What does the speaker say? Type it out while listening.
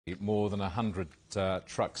More than 100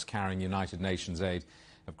 trucks carrying United Nations aid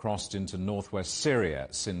have crossed into northwest Syria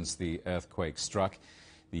since the earthquake struck.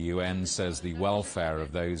 The UN says the welfare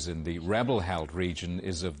of those in the rebel-held region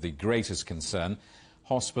is of the greatest concern.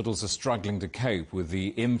 Hospitals are struggling to cope with the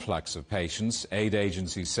influx of patients. Aid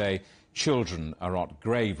agencies say children are at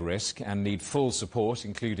grave risk and need full support,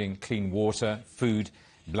 including clean water, food,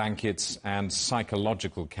 blankets and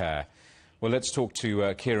psychological care. Well, let's talk to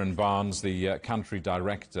Kieren Barnes, the country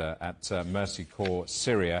director at Mercy Corps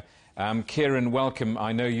Syria. Kieren, welcome.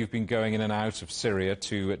 I know you've been going in and out of Syria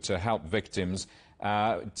to help victims.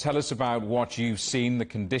 Tell us about what you've seen, the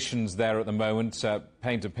conditions there at the moment.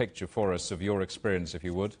 Paint a picture for us of your experience, if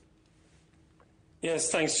you would. Yes,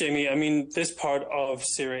 thanks, Jamie. I mean, this part of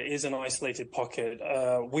Syria is an isolated pocket.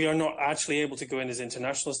 We are not actually able to go in as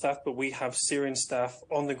international staff, but we have Syrian staff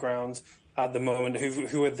on the ground at the moment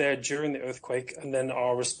who were there during the earthquake and then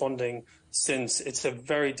are responding since. It's a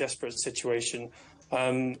very desperate situation.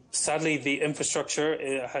 Sadly, the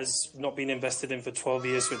infrastructure has not been invested in for 12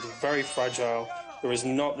 years, so it's very fragile. There is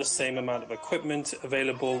not the same amount of equipment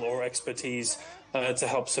available or expertise to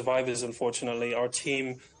help survivors, unfortunately. Our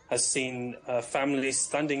team has seen families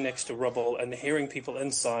standing next to rubble and hearing people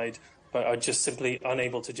inside, but are just simply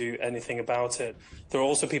unable to do anything about it. There are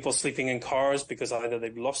also people sleeping in cars because either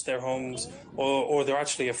they've lost their homes or they're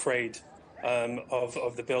actually afraid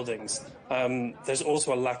of the buildings. There's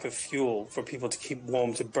also a lack of fuel for people to keep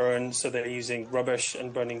warm, to burn, so they're using rubbish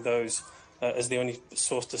and burning those as the only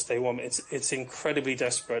source to stay warm. It's incredibly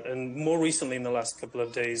desperate. And more recently, in the last couple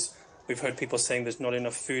of days, we've heard people saying there's not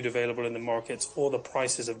enough food available in the markets or the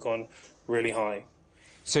prices have gone really high.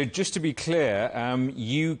 So just to be clear,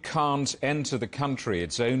 you can't enter the country.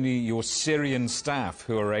 It's only your Syrian staff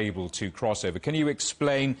who are able to cross over. Can you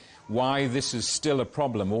explain why this is still a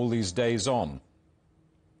problem all these days on?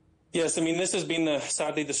 Yes, I mean, this has been,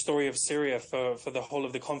 sadly, the story of Syria for the whole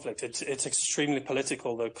of the conflict. It's extremely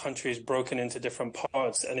political. The country is broken into different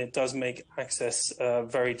parts, and it does make access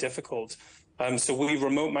very difficult. So we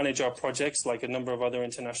remote manage our projects like a number of other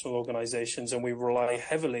international organizations, and we rely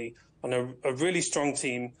heavily on a really strong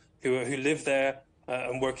team who live there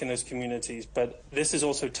and work in those communities. But this is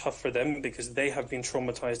also tough for them because they have been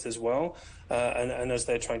traumatized as well, and as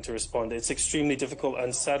they're trying to respond. It's extremely difficult,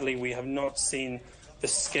 and sadly, we have not seen the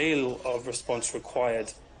scale of response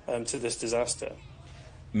required to this disaster.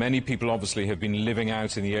 Many people obviously have been living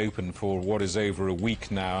out in the open for what is over a week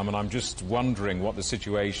now. I mean, I'm just wondering what the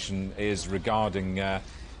situation is regarding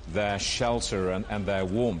their shelter and their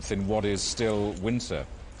warmth in what is still winter.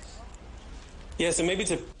 Yes, and maybe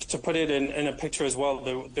to put it in a picture as well,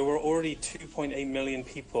 there were already 2.8 million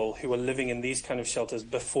people who were living in these kind of shelters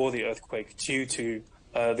before the earthquake due to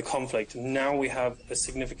the conflict. Now we have a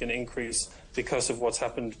significant increase because of what's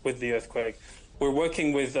happened with the earthquake. We're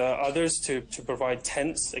working with others to provide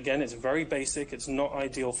tents. Again, it's very basic. It's not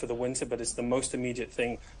ideal for the winter, but it's the most immediate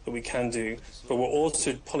thing that we can do. But we're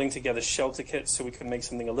also pulling together shelter kits so we can make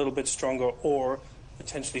something a little bit stronger or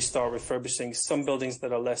potentially start refurbishing some buildings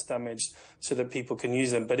that are less damaged so that people can use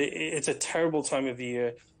them. But it's a terrible time of the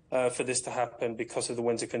year for this to happen because of the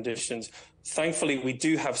winter conditions. Thankfully, we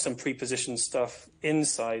do have some pre-positioned stuff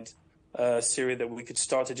inside Syria that we could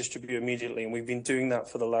start to distribute immediately, and we've been doing that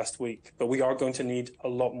for the last week. But we are going to need a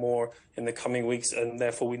lot more in the coming weeks, and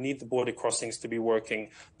therefore we need the border crossings to be working,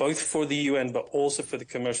 both for the UN but also for the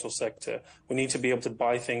commercial sector. We need to be able to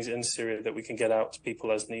buy things in Syria that we can get out to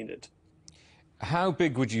people as needed. How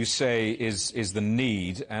big would you say is the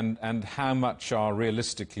need, and how much are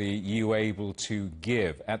realistically you able to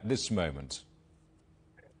give at this moment?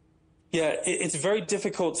 Yeah, it's very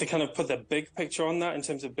difficult to kind of put the big picture on that in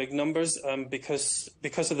terms of big numbers because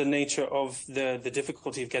of the nature of the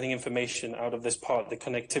difficulty of getting information out of this part, the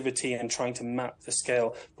connectivity and trying to map the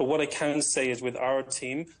scale. But what I can say is with our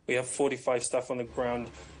team, we have 45 staff on the ground.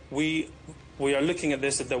 We are looking at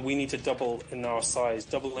this that we need to double in our size,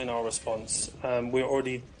 double in our response. We're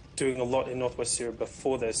already doing a lot in northwest Syria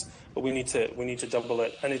before this, but we need to double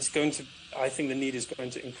it. And it's going to, I think the need is going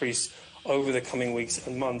to increase over the coming weeks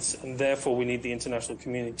and months, and therefore we need the international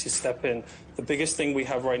community to step in. The biggest thing we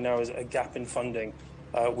have right now is a gap in funding.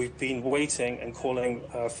 We've been waiting and calling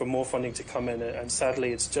for more funding to come in, and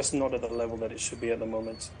sadly it's just not at the level that it should be at the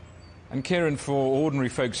moment. And Kieren, for ordinary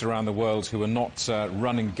folks around the world who are not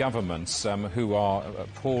running governments, who are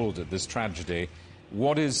appalled at this tragedy,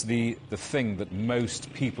 what is the thing that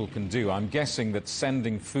most people can do? I'm guessing that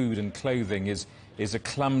sending food and clothing is a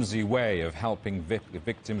clumsy way of helping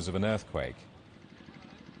victims of an earthquake.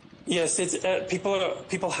 Yes,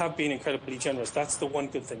 people have been incredibly generous. That's the one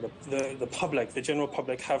good thing. The public, the general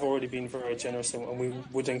public, have already been very generous, and we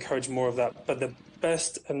would encourage more of that. But the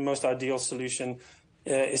best and most ideal solution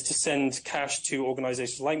is to send cash to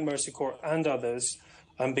organisations like Mercy Corps and others,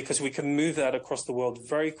 because we can move that across the world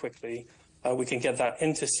very quickly. We can get that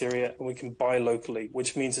into Syria, and we can buy locally,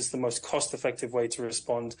 which means it's the most cost-effective way to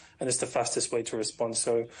respond, and it's the fastest way to respond.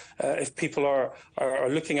 So if people are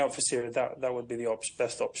looking out for Syria, that would be the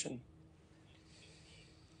best option.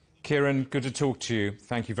 Kieren, good to talk to you.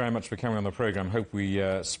 Thank you very much for coming on the programme. Hope we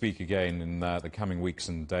speak again in the coming weeks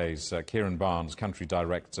and days. Kieren Barnes, Country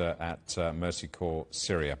Director at Mercy Corps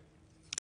Syria.